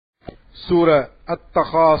சூர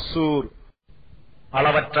அத்-தகாசூர்.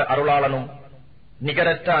 அளவற்ற அருளாளனும்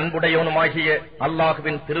நிகரற்ற அன்புடையவனுமாகிய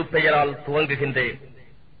அல்லாஹுவின் திருப்பெயரால் துவங்குகின்றேன்.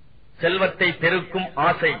 செல்வத்தை பெருக்கும்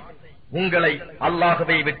ஆசை உங்களை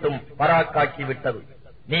அல்லாஹுவை விட்டும் பராக்காக்கி விட்டது,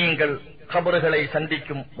 நீங்கள் கபறுகளை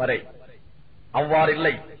சந்திக்கும் வரை.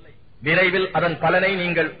 அவ்வாறில்லை, விரைவில் அதன் பலனை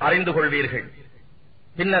நீங்கள் அறிந்து கொள்வீர்கள்.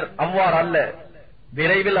 பின்னர் அவ்வாறல்ல,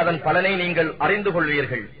 விரைவில் அதன் பலனை நீங்கள் அறிந்து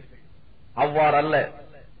கொள்வீர்கள். அவ்வாறல்ல,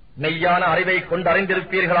 மெய்யான அறிவை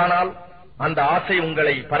கொண்டறிந்திருப்பீர்களானால் அந்த ஆசை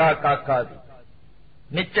உங்களை பராக்காக்காது.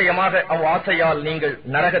 நிச்சயமாக ஆசையால் நீங்கள்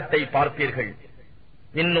நரகத்தை பார்ப்பீர்கள்.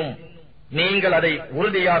 இன்னும் நீங்கள் அதை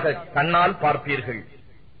உறுதியாக கண்ணால் பார்ப்பீர்கள்.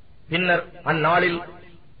 பின்னர் அந்நாளில்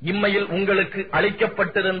இம்மையில் உங்களுக்கு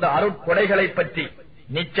அளிக்கப்பட்டிருந்த அருட்கொடைகளைப் பற்றி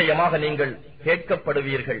நிச்சயமாக நீங்கள்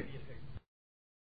கேட்கப்படுவீர்கள்.